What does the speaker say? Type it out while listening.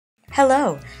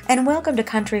Hello, and welcome to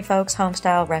Kountry Folks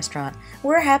Homestyle Restaurant.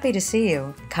 We're happy to see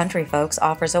you. Kountry Folks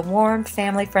offers a warm,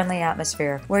 family-friendly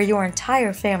atmosphere where your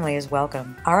entire family is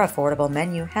welcome. Our affordable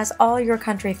menu has all your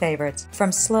country favorites,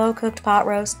 from slow-cooked pot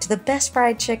roast to the best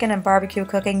fried chicken and barbecue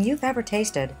cooking you've ever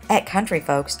tasted. At Kountry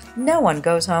Folks, no one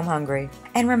goes home hungry.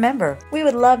 And remember, we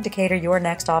would love to cater your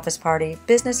next office party,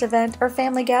 business event, or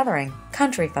family gathering.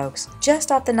 Kountry Folks,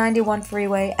 just off the 91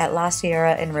 freeway at La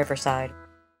Sierra in Riverside.